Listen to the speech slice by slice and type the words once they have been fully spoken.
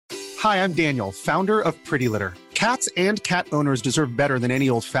Hi, I'm Daniel, founder of Pretty Litter. Cats and cat owners deserve better than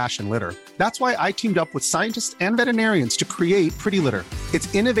any old-fashioned litter. That's why I teamed up with scientists and veterinarians to create Pretty Litter.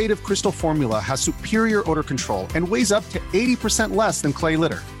 Its innovative crystal formula has superior odor control and weighs up to 80% less than clay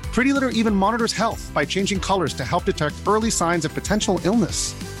litter. Pretty Litter even monitors health by changing colors to help detect early signs of potential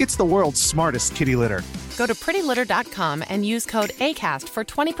illness. It's the world's smartest kitty litter. Go to prettylitter.com and use code ACAST for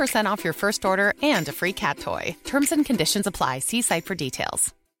 20% off your first order and a free cat toy. Terms and conditions apply. See site for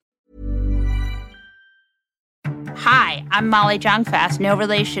details. Hi, I'm Molly Jong-Fast, no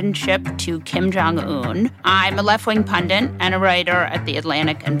relationship to Kim Jong-un. I'm a left-wing pundit and a writer at The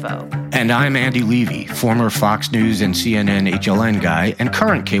Atlantic and Vogue. And I'm Andy Levy, former Fox News and CNN HLN guy and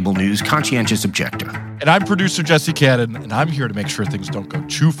current cable news conscientious objector. And I'm producer Jesse Cannon, and I'm here to make sure things don't go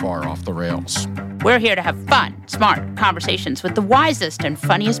too far off the rails. We're here to have fun, smart conversations with the wisest and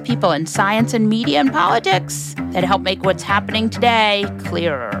funniest people in science and media and politics that help make what's happening today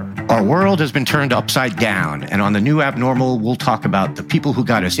clearer. Our world has been turned upside down, and on the New Abnormal, we'll talk about the people who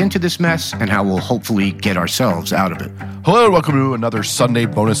got us into this mess and how we'll hopefully get ourselves out of it. Hello and welcome to another Sunday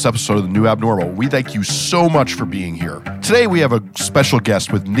bonus episode of the New Abnormal. We thank you so much for being here. Today we have a special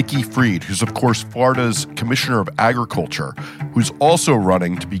guest with Nikki Fried, who's of course Florida's Commissioner of Agriculture, who's also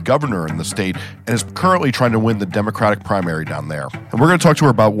running to be governor in the state and is currently trying to win the Democratic primary down there. And we're going to talk to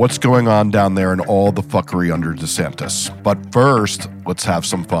her about what's going on down there and all the fuckery under DeSantis. But first, let's have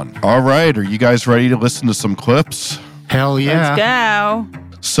some fun. All right, are you guys ready to listen to some clips? Hell yeah. Let's go.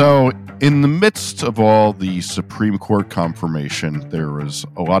 So, in the midst of all the Supreme Court confirmation, there was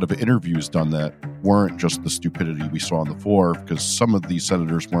a lot of interviews done that weren't just the stupidity we saw on the floor, because some of these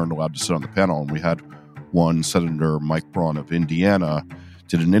senators weren't allowed to sit on the panel. And we had one Senator, Mike Braun of Indiana,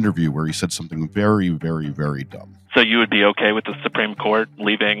 did an interview where he said something very, very, very dumb. So you would be okay with the Supreme Court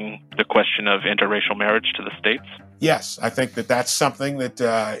leaving the question of interracial marriage to the states? Yes, I think that that's something that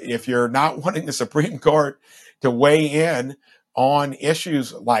if you're not wanting the Supreme Court to weigh in on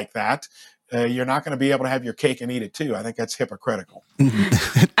issues like that, you're not going to be able to have your cake and eat it too. I think that's hypocritical.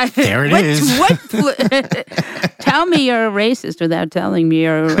 There it is. Tell me you're a racist without telling me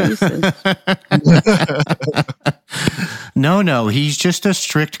you're a racist. No, he's just a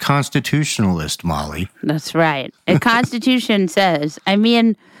strict constitutionalist, Molly. That's right. The Constitution says,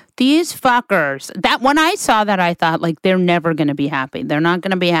 these fuckers, that when I saw that, I thought, like, they're never going to be happy. They're not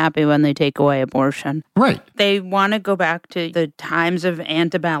going to be happy when they take away abortion. Right. They want to go back to the times of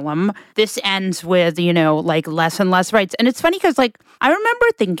antebellum. This ends with, less and less rights. And it's funny because, I remember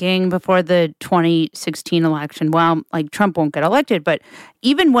thinking before the 2016 election, Trump won't get elected. But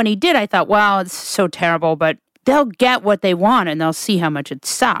even when he did, I thought, wow, it's so terrible. But they'll get what they want and they'll see how much it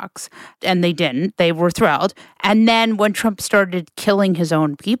sucks. And they didn't. They were thrilled. And then when Trump started killing his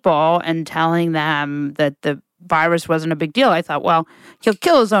own people and telling them that the virus wasn't a big deal, I thought, well, he'll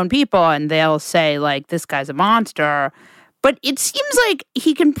kill his own people and they'll say, this guy's a monster. But it seems like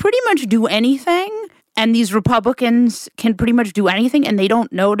he can pretty much do anything. And these Republicans can pretty much do anything and they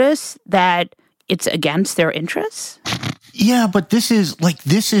don't notice that it's against their interests. Yeah, but this is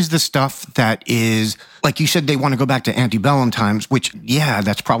the stuff that is, like you said, they want to go back to antebellum times, which, yeah,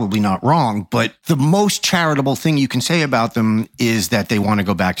 that's probably not wrong. But the most charitable thing you can say about them is that they want to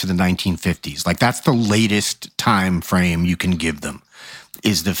go back to the 1950s. That's the latest time frame you can give them,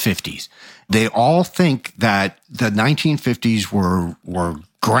 is the 50s. They all think that the 1950s were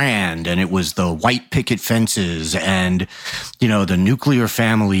grand, and it was the white picket fences and, the nuclear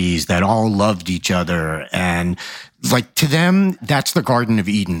families that all loved each other. And to them, that's the Garden of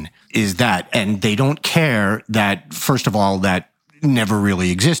Eden, is that. And they don't care that, first of all, that never really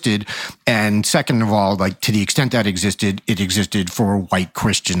existed. And second of all, to the extent that existed, it existed for white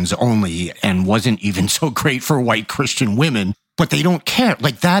Christians only and wasn't even so great for white Christian women. But they don't care.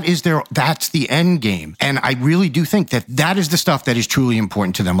 That's the end game. And I really do think that is the stuff that is truly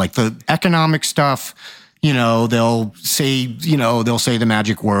important to them. The economic stuff, they'll say the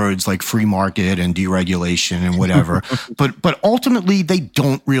magic words like free market and deregulation and whatever. but ultimately, they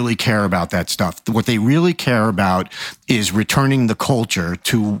don't really care about that stuff. What they really care about is returning the culture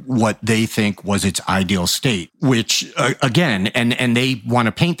to what they think was its ideal state, which, again, and they want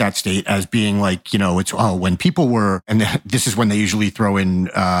to paint that state as being it's, when people were, and this is when they usually throw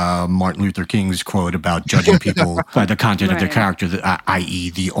in Martin Luther King's quote about judging people by the content of their character, i.e.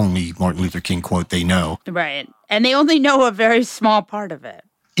 the only Martin Luther King quote they know. Right. And they only know a very small part of it.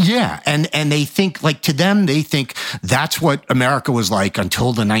 Yeah. And they think, to them, they think that's what America was like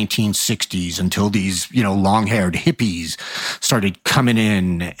until the 1960s, until these, long-haired hippies started coming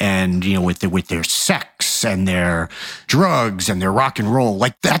in and, with their sex sex and their drugs and their rock and roll.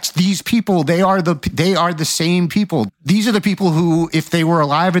 Like that's these people. They are the same people. These are the people who, if they were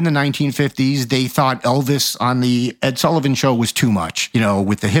alive in the 1950s, they thought Elvis on the Ed Sullivan Show was too much,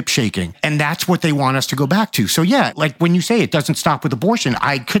 with the hip shaking. And that's what they want us to go back to. So yeah, like when you say it doesn't stop with abortion,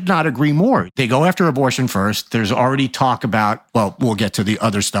 I could not agree more. They go after abortion first. There's already talk about, well, we'll get to the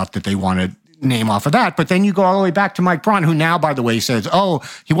other stuff that they want to name off of that. But then you go all the way back to Mike Braun, who now, by the way, says, oh,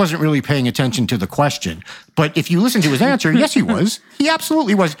 he wasn't really paying attention to the question. But if you listen to his answer, yes, he was. He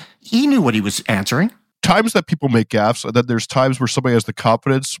absolutely was. He knew what he was answering. Times that people make gaffes, and then there's times where somebody has the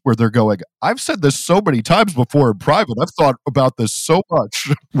confidence where they're going, I've said this so many times before in private. I've thought about this so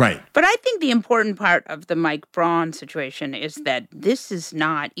much. Right. But I think the important part of the Mike Braun situation is that this is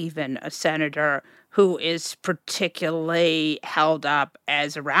not even a senator who is particularly held up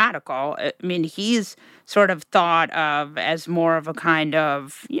as a radical. I mean, he's sort of thought of as more of a kind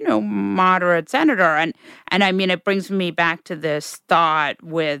of, moderate senator. And I mean, it brings me back to this thought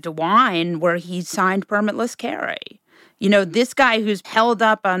with DeWine where he signed permitless carry. This guy who's held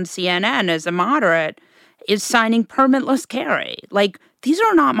up on CNN as a moderate is signing permitless carry. Like, these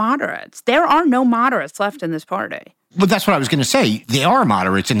are not moderates. There are no moderates left in this party. Well, that's what I was going to say. They are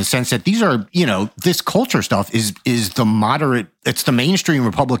moderates in the sense that these are, this culture stuff is the moderate, it's the mainstream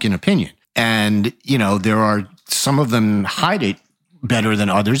Republican opinion. And, there are some of them hide it better than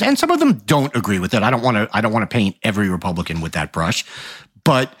others, and some of them don't agree with it. I don't want to paint every Republican with that brush,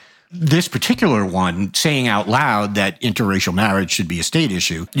 but this particular one saying out loud that interracial marriage should be a state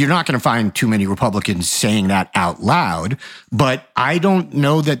issue, you're not going to find too many Republicans saying that out loud, but I don't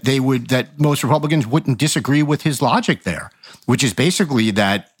know that most Republicans wouldn't disagree with his logic there, which is basically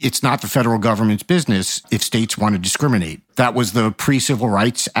that it's not the federal government's business if states want to discriminate. That was the pre-Civil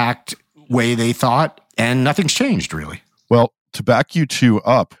Rights Act way they thought, and nothing's changed, really. Well, to back you two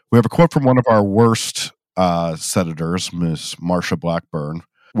up, we have a quote from one of our worst senators, Ms. Marsha Blackburn,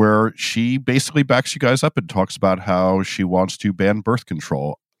 where she basically backs you guys up and talks about how she wants to ban birth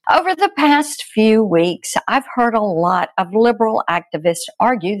control. Over the past few weeks, I've heard a lot of liberal activists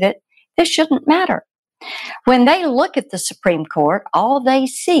argue that this shouldn't matter. When they look at the Supreme Court, all they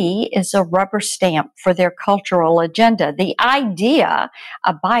see is a rubber stamp for their cultural agenda. The idea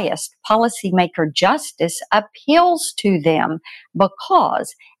a biased policymaker justice appeals to them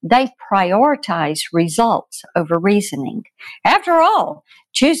because they prioritize results over reasoning. After all,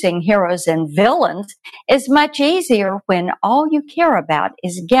 choosing heroes and villains is much easier when all you care about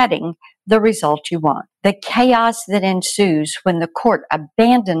is getting the result you want. The chaos that ensues when the court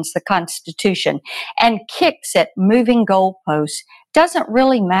abandons the Constitution and kicks at moving goalposts doesn't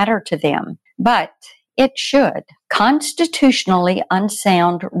really matter to them, but it should. Constitutionally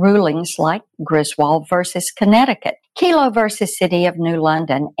unsound rulings like Griswold versus Connecticut, Kelo versus City of New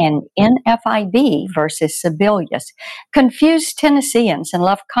London, and NFIB versus Sebelius confused Tennesseans and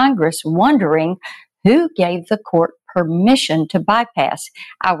left Congress wondering who gave the court permission to bypass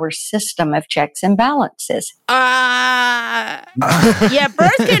our system of checks and balances. Yeah,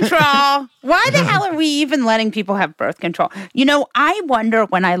 birth control. Why the hell are we even letting people have birth control? I wonder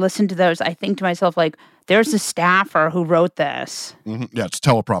when I listen to those, I think to myself, like, there's a staffer who wrote this. Mm-hmm. Yeah, it's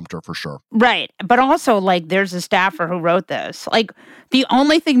teleprompter for sure. Right. But also, like, there's a staffer who wrote this. Like, the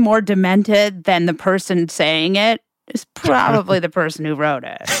only thing more demented than the person saying it is probably the person who wrote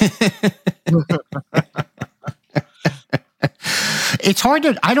it. It's hard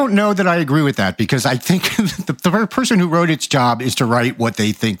to, I don't know that I agree with that, because I think the person who wrote its job is to write what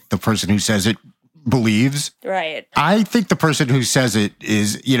they think the person who says it believes. Right. I think the person who says it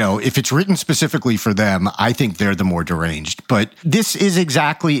is, if it's written specifically for them, I think they're the more deranged. But this is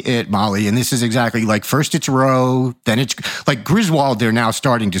exactly it, Molly. And this is exactly like, first it's Roe, then it's like Griswold, they're now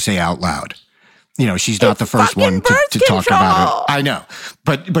starting to say out loud. She's not the first one to talk about it. I know,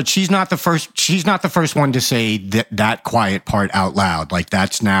 but she's not the first. She's not the first one to say that quiet part out loud. Like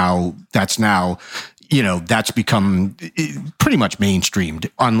that's now. That's become pretty much mainstreamed.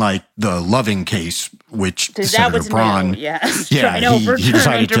 Unlike the Loving case, which Senator Braun, he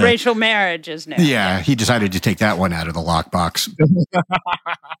decided interracial marriages now. Yeah, he decided to take that one out of the lockbox.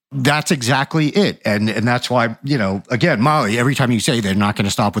 That's exactly it, and that's why again, Molly. Every time you say they're not going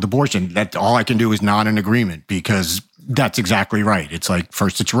to stop with abortion, that all I can do is nod in agreement, because that's exactly right. It's like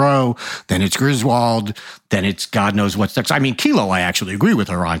first it's Roe, then it's Griswold, then it's God knows what's next. I mean, Kelo, I actually agree with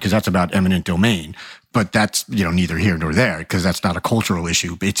her on, because that's about eminent domain. But that's, neither here nor there, because that's not a cultural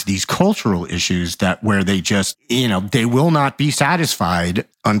issue. It's these cultural issues where they just, they will not be satisfied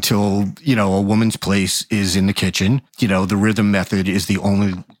until, a woman's place is in the kitchen. The rhythm method is the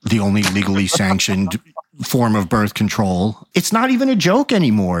only legally sanctioned form of birth control. It's not even a joke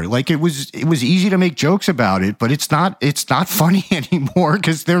anymore. Like it was easy to make jokes about it, but it's not funny anymore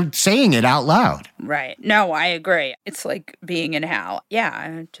because they're saying it out loud. Right. No, I agree. It's like being in hell. Yeah,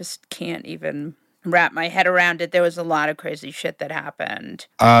 I just can't even wrap my head around it. There was a lot of crazy shit that happened.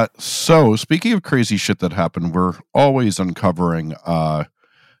 So speaking of crazy shit that happened, we're always uncovering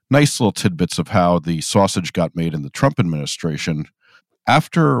nice little tidbits of how the sausage got made in the Trump administration.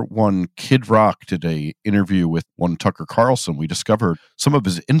 After one Kid Rock did a interview with one Tucker Carlson, we discovered some of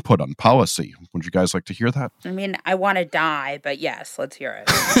his input on policy. Would you guys like to hear that? I mean, I want to die, but yes, let's hear it.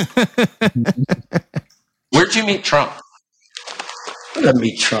 Where'd you meet Trump? I didn't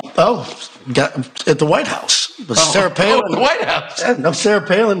meet Trump. At the White House. Sarah Palin. The White House. Yeah, Sarah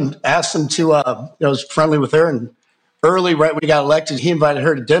Palin asked him to, was friendly with her, and early, right when he got elected, he invited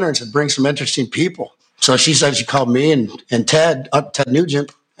her to dinner and said, bring some interesting people. So she said she called me and Ted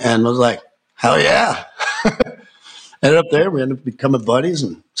Nugent, and was like, hell yeah. Ended up there. We ended up becoming buddies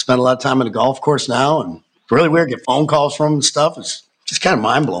and spent a lot of time on the golf course now. And it's really weird. Get phone calls from him and stuff. It's just kind of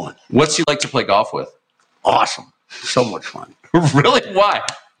mind blowing. What's he like to play golf with? Awesome. So much fun. Really? Why?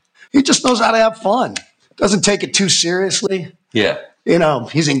 He just knows how to have fun. Doesn't take it too seriously. Yeah.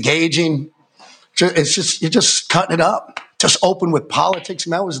 He's engaging. It's just, you're just cutting it up. Just open with politics.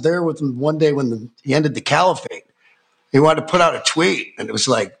 And I was there with him one day when he ended the caliphate. He wanted to put out a tweet, and it was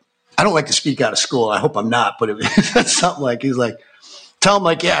like, I don't like to speak out of school. I hope I'm not, but it was something like, he's like, tell him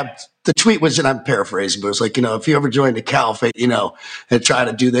like, yeah, the tweet was, and I'm paraphrasing, but it was like, if you ever join the caliphate, and try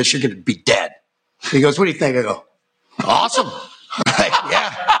to do this, you're going to be dead. He goes, what do you think? I go, awesome. Like,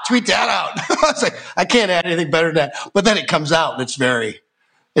 yeah, tweet that out. I was like, I can't add anything better than that. But then it comes out, and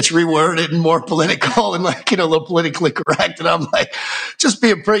it's reworded and more political and a little politically correct. And I'm like, just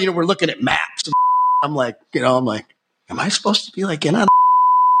being pretty, we're looking at maps. And I'm like, am I supposed to be like in on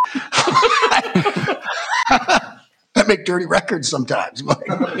I make dirty records sometimes. Like,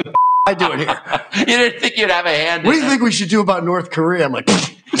 I do it here. You didn't think you'd have a hand What do you think we should do about North Korea? I'm like,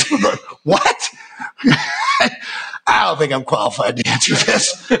 what? I don't think I'm qualified to answer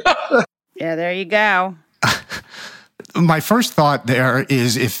this. Yeah, there you go. My first thought there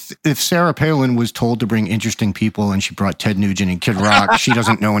is if Sarah Palin was told to bring interesting people and she brought Ted Nugent and Kid Rock, she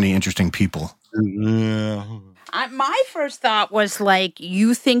doesn't know any interesting people. Yeah. My first thought was like,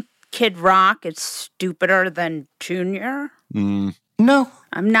 you think Kid Rock is stupider than Junior? No.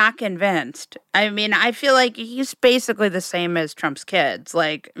 I'm not convinced. I mean, I feel like he's basically the same as Trump's kids.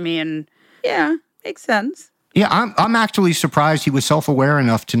 Yeah, makes sense. Yeah, I'm actually surprised he was self-aware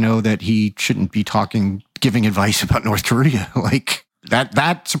enough to know that he shouldn't be giving advice about North Korea. Like,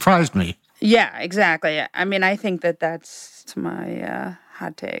 that surprised me. Yeah, exactly. I mean, I think that's my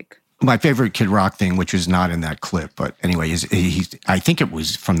hot take. My favorite Kid Rock thing, which was not in that clip, but anyway, I think it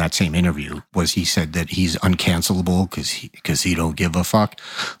was from that same interview, was he said that he's uncancelable because he don't give a fuck.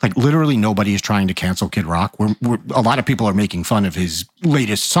 Like, literally nobody is trying to cancel Kid Rock. A lot of people are making fun of his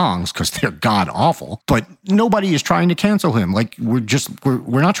latest songs because they're god awful, but nobody is trying to cancel him. Like, we're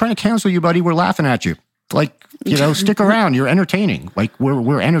not trying to cancel you, buddy. We're laughing at you. Like, stick around. You're entertaining. Like,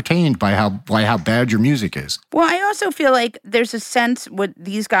 we're entertained by how bad your music is. Well, I also feel like there's a sense what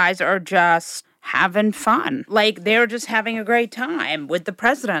these guys are just having fun. Like, they're just having a great time with the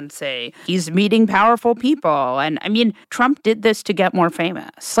presidency. He's meeting powerful people. And I mean, Trump did this to get more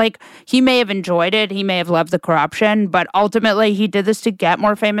famous. Like, he may have enjoyed it. He may have loved the corruption, but ultimately he did this to get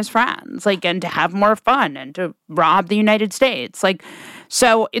more famous friends, and to have more fun and to rob the United States.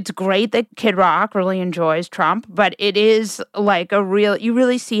 So it's great that Kid Rock really enjoys Trump, but it is like you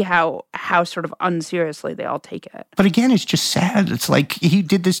really see how sort of unseriously they all take it. But again, it's just sad. It's like he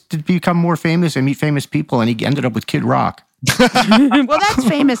did this to become more famous and meet famous people, and he ended up with Kid Rock. Well, that's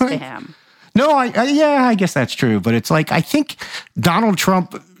famous to him. No, I guess that's true. But it's like, I think Donald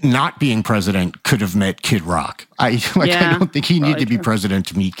Trump not being president could have met Kid Rock. I don't think he needed to be president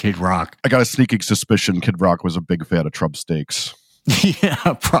to meet Kid Rock. I got a sneaking suspicion Kid Rock was a big fan of Trump steaks.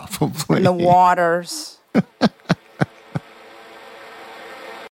 Yeah, probably. In the waters.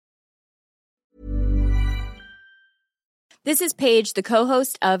 This is Paige, the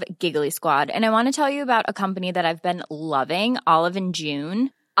co-host of Giggly Squad, and I want to tell you about a company that I've been loving, Olive & June.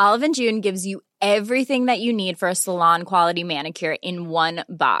 Olive & June gives you everything that you need for a salon-quality manicure in one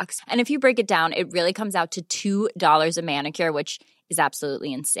box. And if you break it down, it really comes out to $2 a manicure, which is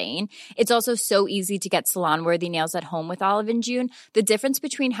absolutely insane. It's also so easy to get salon-worthy nails at home with Olive & June. The difference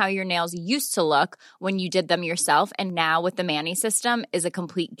between how your nails used to look when you did them yourself and now with the Mani system is a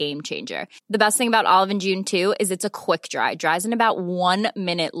complete game changer. The best thing about Olive & June too is it's a quick dry. Dries in about 1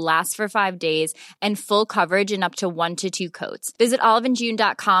 minute, lasts for 5 days, and full coverage in up to 1 to 2 coats. Visit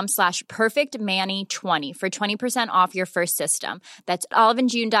oliveandjune.com/perfectmani20 for 20% off your first system. That's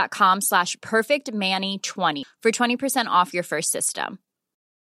oliveandjune.com/perfectmani20 for 20% off your first system.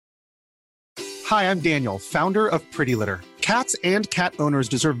 Hi, I'm Daniel, founder of Pretty Litter. Cats and cat owners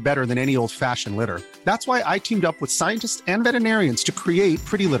deserve better than any old-fashioned litter. That's why I teamed up with scientists and veterinarians to create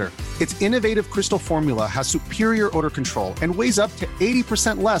Pretty Litter. Its innovative crystal formula has superior odor control and weighs up to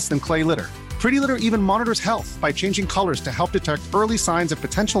 80% less than clay litter. Pretty Litter even monitors health by changing colors to help detect early signs of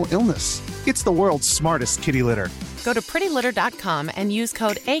potential illness. It's the world's smartest kitty litter. Go to prettylitter.com and use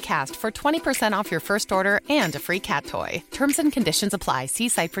code ACAST for 20% off your first order and a free cat toy. Terms and conditions apply. See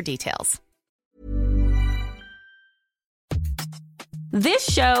site for details. This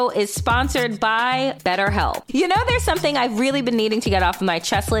show is sponsored by BetterHelp. You know, there's something I've really been needing to get off of my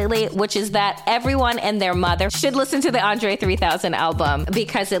chest lately, which is that everyone and their mother should listen to the Andre 3000 album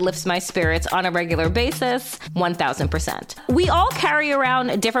because it lifts my spirits on a regular basis, 1000%. We all carry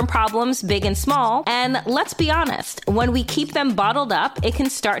around different problems, big and small, and let's be honest, when we keep them bottled up, it can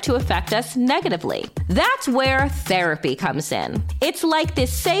start to affect us negatively. That's where therapy comes in. It's like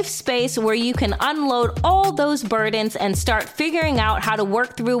this safe space where you can unload all those burdens and start figuring out how to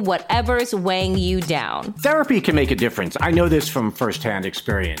work through whatever's weighing you down. Therapy can make a difference. I know this from firsthand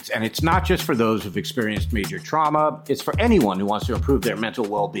experience, and it's not just for those who've experienced major trauma. It's for anyone who wants to improve their mental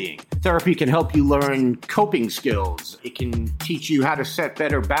well-being. Therapy can help you learn coping skills. It can teach you how to set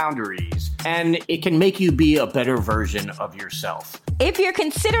better boundaries, and it can make you be a better version of yourself. If you're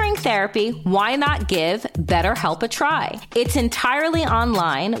considering therapy, why not give BetterHelp a try? It's entirely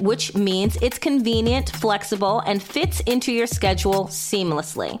online, which means it's convenient, flexible, and fits into your schedule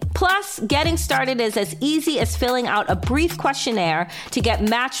seamlessly. Plus, getting started is as easy as filling out a brief questionnaire to get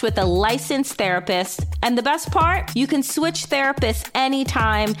matched with a licensed therapist. And the best part, you can switch therapists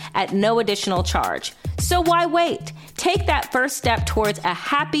anytime at no additional charge. So why wait? Take that first step towards a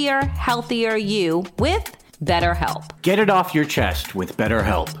happier, healthier you with BetterHelp. Get it off your chest with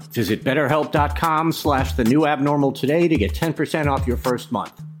BetterHelp. Visit BetterHelp.com/thenewabnormal today to get 10% off your first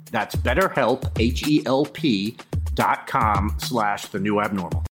month. That's BetterHelp,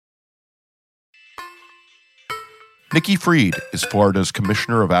 HELP.com/thenewabnormal. Nikki Fried is Florida's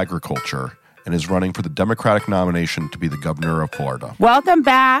Commissioner of Agriculture and is running for the Democratic nomination to be the governor of Florida. Welcome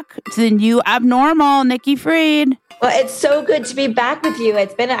back to the new abnormal, Nikki Fried. Well, it's so good to be back with you.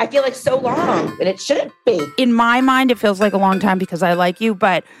 It's been, I feel like, so long, but it shouldn't be. In my mind, it feels like a long time because I like you,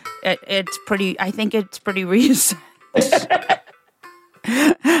 but it's pretty, I think it's pretty recent.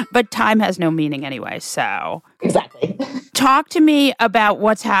 But time has no meaning anyway, so. Exactly. Talk to me about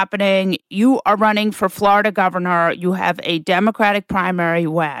what's happening. You are running for Florida governor. You have a Democratic primary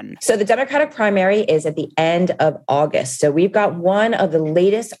when? So the Democratic primary is at the end of August. So we've got one of the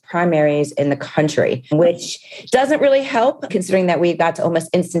latest primaries in the country, which doesn't really help considering that we've got to almost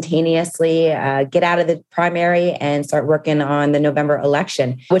instantaneously get out of the primary and start working on the November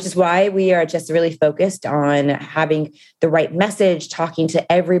election, which is why we are just really focused on having the right message, talking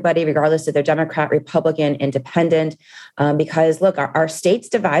to everybody, regardless of their Democrat, Republican, Independent, because look, our state's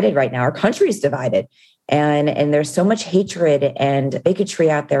divided right now. Our country's divided. And there's so much hatred and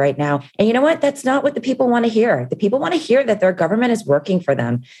bigotry out there right now. And you know what? That's not what the people want to hear. The people want to hear that their government is working for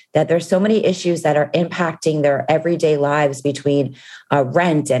them, that there's so many issues that are impacting their everyday lives between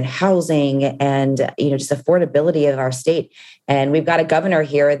rent and housing and, just affordability of our state. And we've got a governor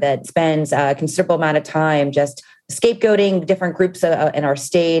here that spends a considerable amount of time just scapegoating different groups in our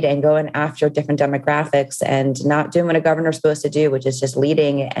state and going after different demographics and not doing what a governor's supposed to do, which is just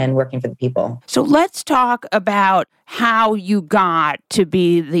leading and working for the people. So let's talk about how you got to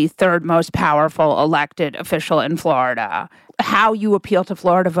be the third most powerful elected official in Florida, how you appeal to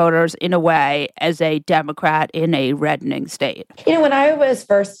Florida voters in a way as a Democrat in a reddening state. When I was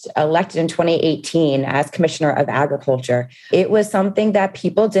first elected in 2018 as Commissioner of Agriculture, it was something that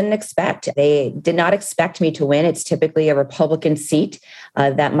people didn't expect. They did not expect me to win. It's typically a Republican seat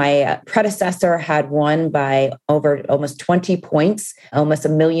that my predecessor had won by over almost 20 points, almost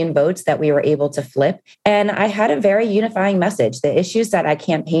 1 million votes that we were able to flip. And I had a very unifying message. The issues that I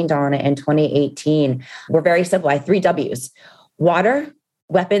campaigned on in 2018 were very simple. I had 3 Ws: water,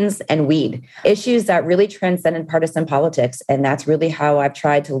 weapons and weed, issues that really transcended partisan politics. And that's really how I've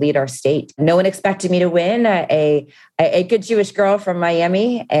tried to lead our state. No one expected me to win. A good Jewish girl from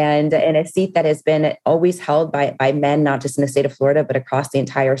Miami, and in a seat that has been always held by men, not just in the state of Florida, but across the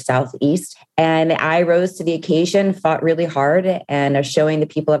entire Southeast. And I rose to the occasion, fought really hard, and are showing the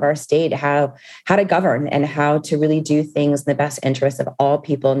people of our state how to govern and how to really do things in the best interest of all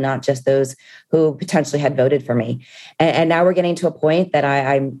people, not just those who potentially had voted for me. And now we're getting to a point that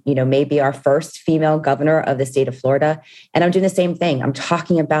I'm maybe our first female governor of the state of Florida. And I'm doing the same thing. I'm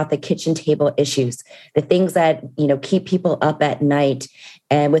talking about the kitchen table issues, the things that, keep people up at night,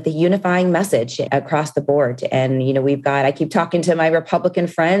 and with a unifying message across the board. And, I keep talking to my Republican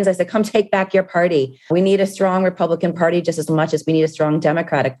friends. I said, come take back your party. We need a strong Republican Party just as much as we need a strong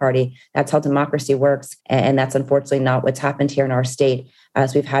Democratic Party. That's how democracy works. And that's unfortunately not what's happened here in our state,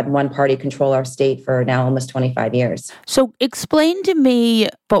 as we've had one party control our state for now almost 25 years. So explain to me,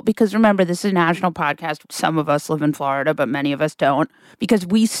 because remember, this is a national podcast. Some of us live in Florida, but many of us don't, because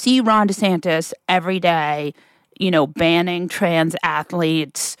we see Ron DeSantis every day, banning trans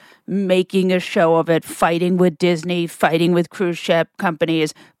athletes, making a show of it, fighting with Disney, fighting with cruise ship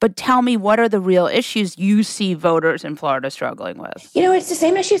companies. But tell me, what are the real issues you see voters in Florida struggling with? It's the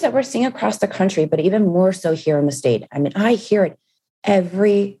same issues that we're seeing across the country, but even more so here in the state. I mean, I hear it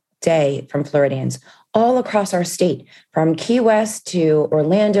every day from Floridians all across our state, from Key West to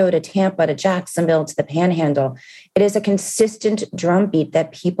Orlando to Tampa to Jacksonville to the Panhandle. It is a consistent drumbeat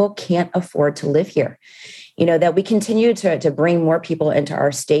that people can't afford to live here. That we continue to bring more people into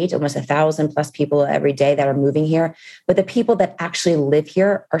our state, almost 1,000 plus people every day that are moving here. But the people that actually live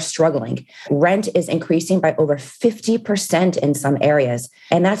here are struggling. Rent is increasing by over 50% in some areas.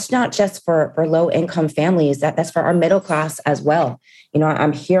 And that's not just for low income families, that's for our middle class as well.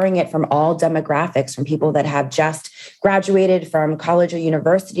 I'm hearing it from all demographics, from people that have just graduated from college or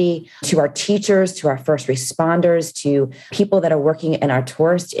university, to our teachers, to our first responders, to people that are working in our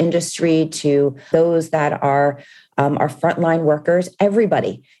tourist industry, to those that are our frontline workers.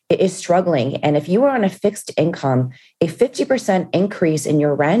 Everybody is struggling. And if you are on a fixed income, a 50% increase in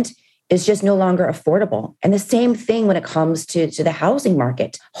your rent is just no longer affordable. And the same thing when it comes to the housing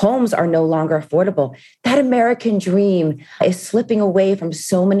market. Homes are no longer affordable. That American dream is slipping away from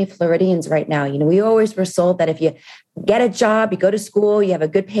so many Floridians right now. We always were sold that if you get a job, you go to school, you have a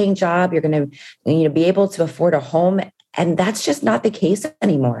good paying job, you're going to be able to afford a home. And that's just not the case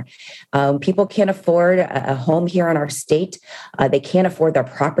anymore. People can't afford a home here in our state. They can't afford their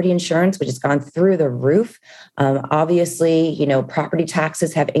property insurance, which has gone through the roof. Obviously, property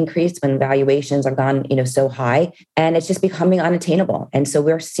taxes have increased when valuations have gone, so high, and it's just becoming unattainable. And so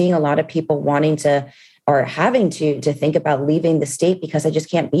we're seeing a lot of people wanting to or having to think about leaving the state because I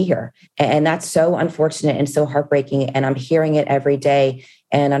just can't be here. And that's so unfortunate and so heartbreaking. And I'm hearing it every day.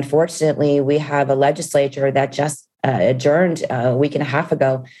 And unfortunately, we have a legislature that just adjourned a week and a half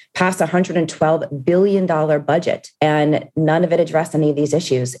ago, passed a $112 billion budget, and none of it addressed any of these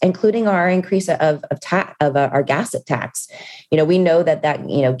issues, including our increase of our gas tax. We know that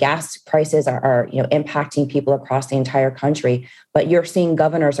gas prices are impacting people across the entire country, but you're seeing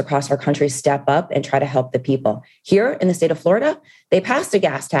governors across our country step up and try to help the people. Here in the state of Florida, they passed a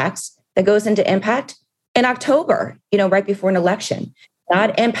gas tax that goes into impact in October, right before an election,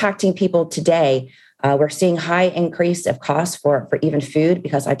 not impacting people today. We're seeing high increase of costs for even food,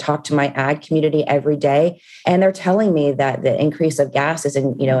 because I talk to my ag community every day, and they're telling me that the increase of gas is,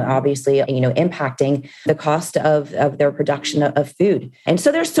 obviously, impacting the cost of their production of food. And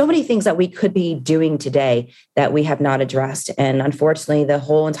so there's so many things that we could be doing today that we have not addressed. And unfortunately, the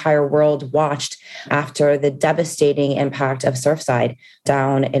whole entire world watched after the devastating impact of Surfside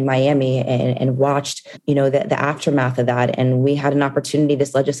down in Miami and watched, the aftermath of that. And we had an opportunity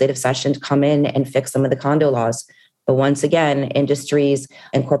this legislative session to come in and fix some of the condo laws. But once again, industries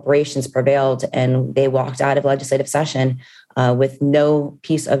and corporations prevailed, and they walked out of legislative session with no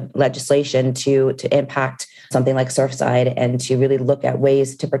piece of legislation to impact something like Surfside and to really look at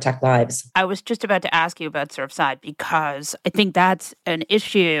ways to protect lives. I was just about to ask you about Surfside, because I think that's an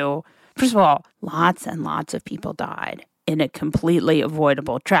issue. First of all, lots and lots of people died in a completely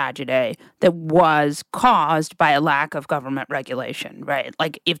avoidable tragedy that was caused by a lack of government regulation, right?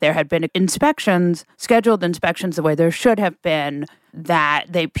 Like, if there had been scheduled inspections the way there should have been, that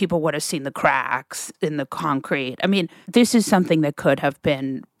people would have seen the cracks in the concrete. I mean, this is something that could have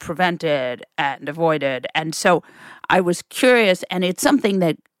been prevented and avoided. And so I was curious, and it's something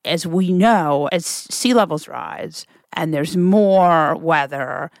that, as we know, as sea levels rise, and there's more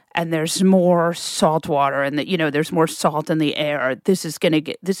weather, and there's more salt water, and there's more salt in the air, this is going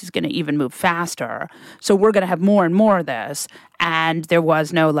to even move faster. So we're going to have more and more of this. and there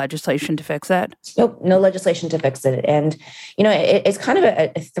was no legislation to fix it? Nope, no legislation to fix it. And, it's kind of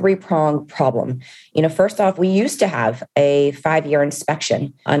a three-pronged problem. First off, we used to have a 5-year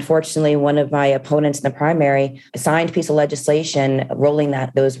inspection. Unfortunately, one of my opponents in the primary signed a piece of legislation rolling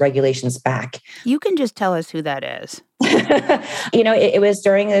those regulations back. You can just tell us who that is. It was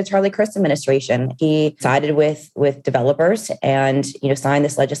during the Charlie Crist administration. He sided with developers and, signed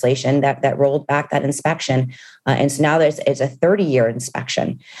this legislation that rolled back that inspection. And so now it's a 30-year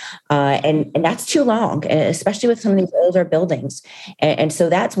inspection. And that's too long, especially with some of these older buildings. And so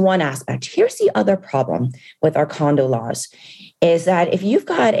that's one aspect. Here's the other problem with our condo laws is that if you've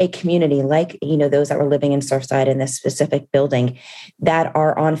got a community like, those that were living in Surfside in this specific building that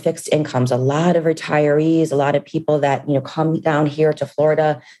are on fixed incomes, a lot of retirees, a lot of people that, come down here to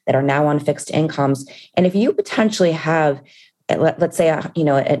Florida that are now on fixed incomes. And if you potentially have, let's say, a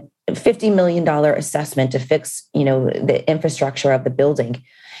 $50 million assessment to fix, the infrastructure of the building,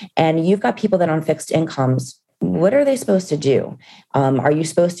 and you've got people that are on fixed incomes, what are they supposed to do? Are you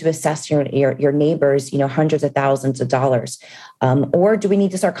supposed to assess your neighbors, hundreds of thousands of dollars? Or do we need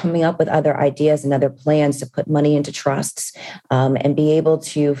to start coming up with other ideas and other plans to put money into trusts and be able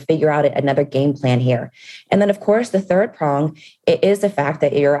to figure out another game plan here? And then, of course, the third prong is the fact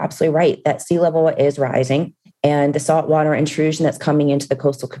that you're absolutely right, that sea level is rising. And the saltwater intrusion that's coming into the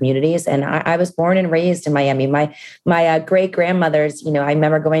coastal communities. And I was born and raised in Miami. My great grandmothers, I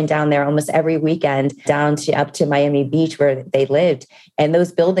remember going down there almost every weekend up to Miami Beach where they lived. And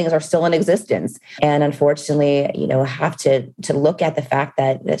those buildings are still in existence. And unfortunately, have to look at the fact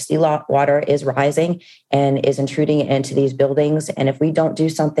that the sea water is rising and is intruding into these buildings. And if we don't do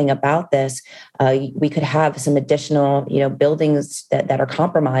something about this, we could have some additional, buildings that are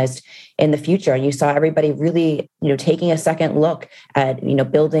compromised in the future. And you saw everybody really, taking a second look at,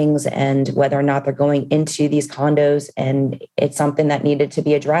 buildings and whether or not they're going into these condos. And it's something that needed to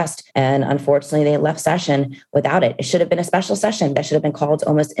be addressed. And unfortunately, they left session without it. It should have been a special session that should have been called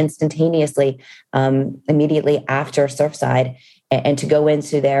almost instantaneously, immediately after Surfside, and to go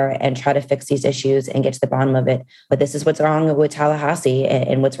into there and try to fix these issues and get to the bottom of it. But this is what's wrong with Tallahassee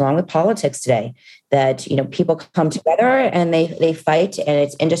and what's wrong with politics today, that, people come together and they fight, and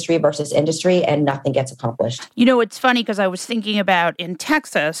it's industry versus industry and nothing gets accomplished. It's funny because I was thinking about in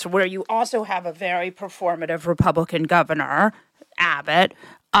Texas, where you also have a very performative Republican governor, Abbott.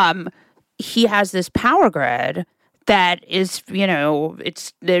 He has this power grid that is,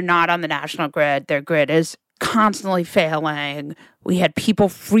 they're not on the national grid. Their grid is constantly failing. We had people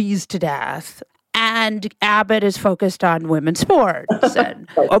freeze to death. And Abbott is focused on women's sports and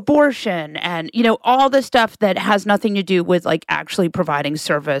abortion and, all the stuff that has nothing to do with actually providing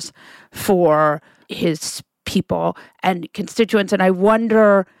service for his people and constituents. And I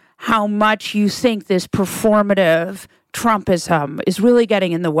wonder how much you think this performative Trumpism is really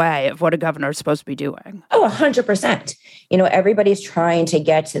getting in the way of what a governor is supposed to be doing. Oh, 100%. Everybody's trying to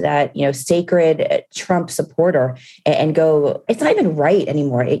get to that, sacred Trump supporter and go, it's not even right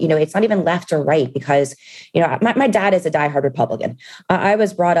anymore. It's not even left or right because, my dad is a diehard Republican. I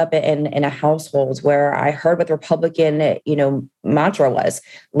was brought up in a household where I heard what the Republican, mantra was: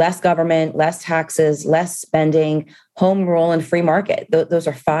 less government, less taxes, less spending, home rule, and free market. Those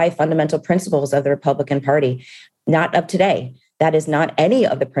are 5 fundamental principles of the Republican Party. Not of today. That is not any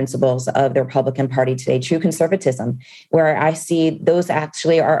of the principles of the Republican Party today. True conservatism, where I see those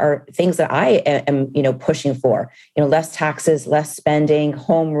actually are things that I am, pushing for. Less taxes, less spending,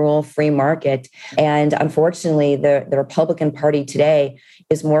 home rule, free market. And unfortunately, the Republican Party today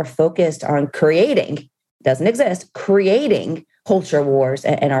is more focused on creating culture wars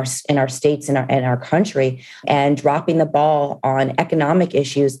in our states and our country, and dropping the ball on economic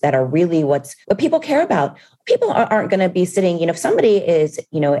issues that are really what people care about. People aren't going to be sitting, if somebody is,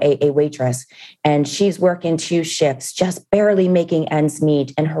 a waitress and she's working 2 shifts, just barely making ends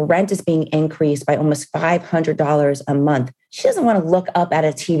meet, and her rent is being increased by almost $500 a month. She doesn't want to look up at a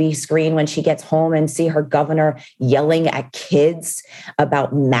TV screen when she gets home and see her governor yelling at kids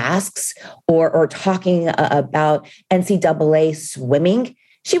about masks or talking about NCAA swimming.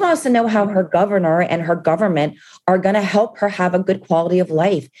 She wants to know how her governor and her government are going to help her have a good quality of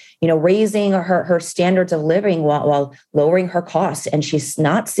life, raising her standards of living while lowering her costs. And she's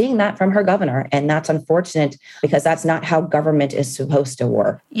not seeing that from her governor. And that's unfortunate because that's not how government is supposed to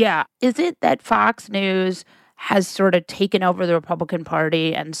work. Yeah. Is it that Fox News has sort of taken over the Republican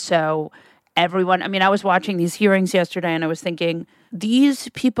Party? And so everyone, I was watching these hearings yesterday and I was thinking, these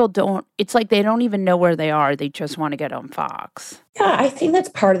people it's like they don't even know where they are. They just want to get on Fox. Yeah, I think that's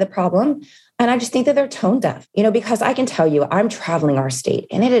part of the problem. And I just think that they're tone deaf, because I can tell you, I'm traveling our state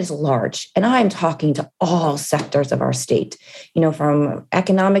and it is large. And I'm talking to all sectors of our state, from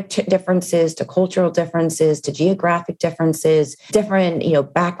economic differences to cultural differences to geographic differences, different,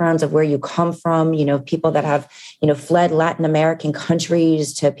 backgrounds of where you come from, people that have, fled Latin American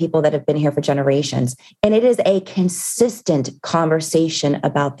countries to people that have been here for generations. And it is a consistent conversation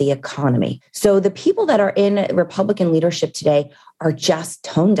about the economy. So the people that are in Republican leadership today are just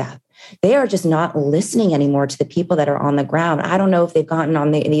tone deaf. They are just not listening anymore to the people that are on the ground. I don't know if they've gotten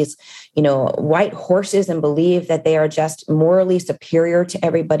on these, white horses and believe that they are just morally superior to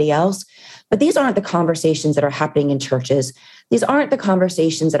everybody else. But these aren't the conversations that are happening in churches. These aren't the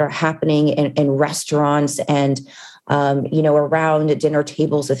conversations that are happening in restaurants and around dinner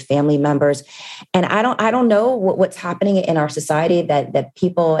tables with family members. And I don't know what's happening in our society that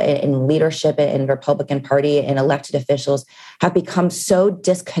people in leadership in the Republican Party and elected officials have become so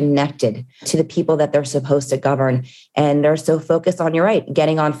disconnected to the people that they're supposed to govern. And they're so focused on, you're right,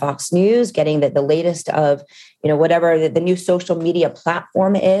 getting on Fox News, getting the latest of, whatever the new social media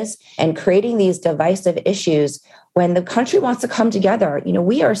platform is, and creating these divisive issues when the country wants to come together.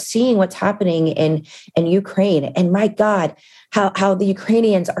 We are seeing what's happening in Ukraine. And my God, how the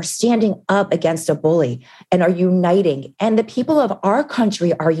Ukrainians are standing up against a bully and are uniting. And the people of our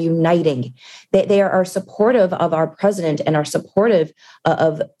country are uniting. They are supportive of our president and are supportive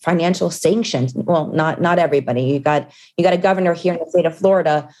of financial sanctions. Well, not everybody. You got a governor here in the state of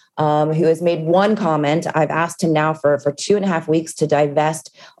Florida who has made one comment. I've asked him now for 2.5 weeks to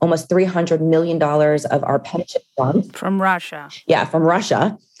divest almost $300 million of our pension fund. From Russia. Yeah, from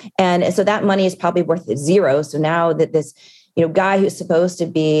Russia. And so that money is probably worth zero. So now that this guy who's supposed to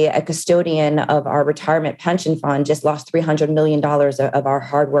be a custodian of our retirement pension fund just lost $300 million of our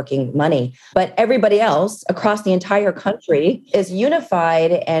hardworking money. But everybody else across the entire country is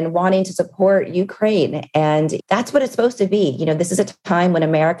unified and wanting to support Ukraine. And that's what it's supposed to be. This is a time when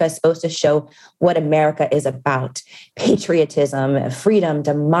America is supposed to show what America is about: patriotism, freedom,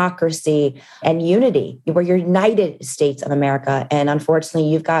 democracy, and unity. We're United States of America. And unfortunately,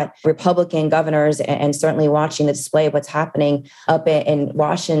 you've got Republican governors and certainly watching the display of what's happening up in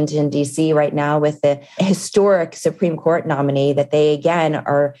Washington, D.C. right now with the historic Supreme Court nominee that they, again,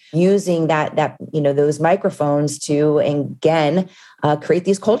 are using those microphones to, again, create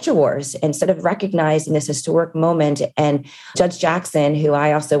these culture wars instead of recognizing this historic moment. And Judge Jackson, who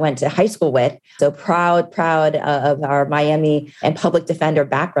I also went to high school with, so proud of our Miami and public defender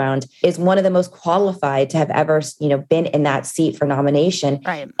background, is one of the most qualified to have ever, been in that seat for nomination.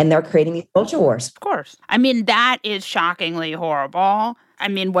 Right. And they're creating these culture wars. Of course. I mean, that is shockingly horrible. I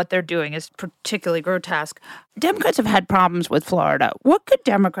mean, what they're doing is particularly grotesque. Democrats have had problems with Florida. What could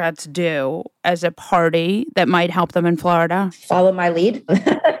Democrats do as a party that might help them in Florida? Follow my lead.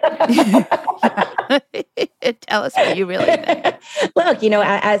 Tell us what you really think. Look,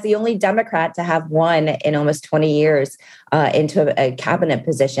 as the only Democrat to have won in almost 20 years into a cabinet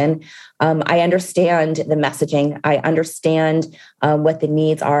position, I understand the messaging. I understand what the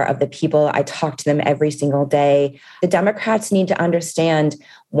needs are of the people. I talk to them every single day. The Democrats need to understand,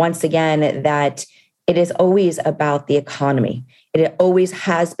 once again, that it is always about the economy. It always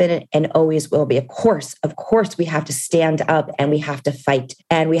has been and always will be. Of course, we have to stand up and we have to fight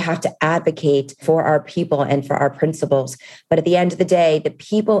and we have to advocate for our people and for our principles. But at the end of the day, the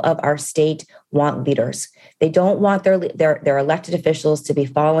people of our state want leaders. They don't want their elected officials to be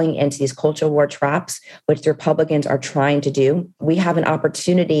falling into these culture war traps, which the Republicans are trying to do. We have an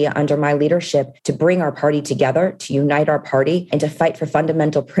opportunity under my leadership to bring our party together, to unite our party, and to fight for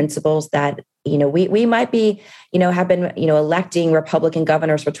fundamental principles that we might be, have been, electing Republican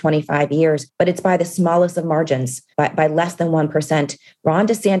governors for 25 years, but it's by the smallest of margins, by less than 1%. Ron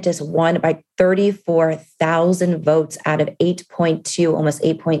DeSantis won by 34,000 votes out of 8.2, almost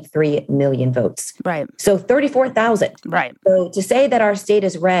 8.3 million votes. Right. So 34,000. Right. So to say that our state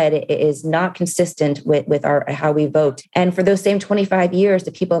is red is not consistent with how we vote. And for those same 25 years,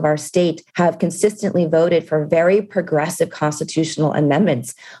 the people of our state have consistently voted for very progressive constitutional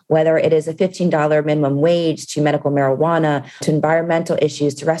amendments, whether it is a $15 minimum wage, to medical marijuana, to environmental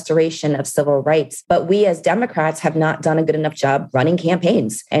issues, to restoration of civil rights. But we as Democrats have not done a good enough job running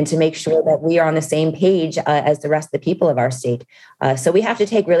campaigns and to make sure that we are on the same page as the rest of the people of our state. So we have to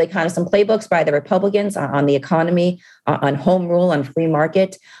take really kind of some playbooks by the Republicans on the economy, on home rule, on free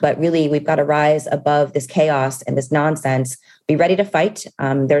market. But really, we've got to rise above this chaos and this nonsense, be ready to fight.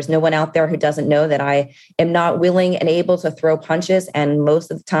 There's no one out there who doesn't know that I am not willing and able to throw punches. And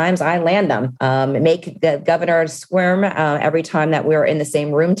most of the times I land them, make the governor squirm every time that we're in the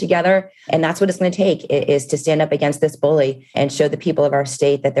same room together. And that's what it's going to take, is to stand up against this bully and show the people of our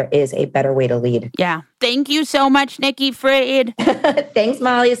state that there is a better way to lead. Yeah. Thank you so much, Nikki Fried. Thanks,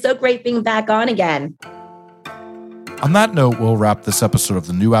 Molly. It's so great being back on again. On that note, we'll wrap this episode of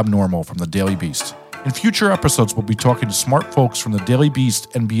The New Abnormal from The Daily Beast. In future episodes, we'll be talking to smart folks from The Daily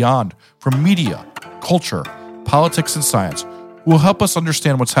Beast and beyond, from media, culture, politics, and science, who will help us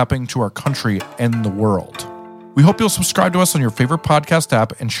understand what's happening to our country and the world. We hope you'll subscribe to us on your favorite podcast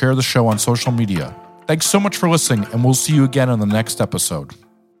app and share the show on social media. Thanks so much for listening, and we'll see you again on the next episode.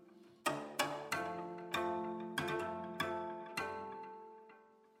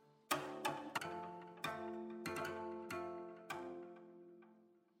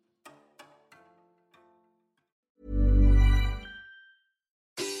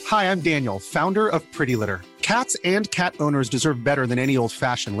 Hi, I'm Daniel, founder of Pretty Litter. Cats and cat owners deserve better than any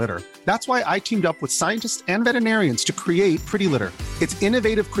old-fashioned litter. That's why I teamed up with scientists and veterinarians to create Pretty Litter. Its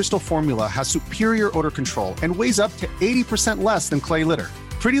innovative crystal formula has superior odor control and weighs up to 80% less than clay litter.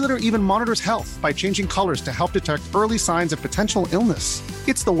 Pretty Litter even monitors health by changing colors to help detect early signs of potential illness.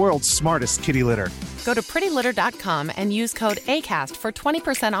 It's the world's smartest kitty litter. Go to prettylitter.com and use code ACAST for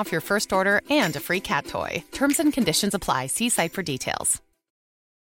 20% off your first order and a free cat toy. Terms and conditions apply. See site for details.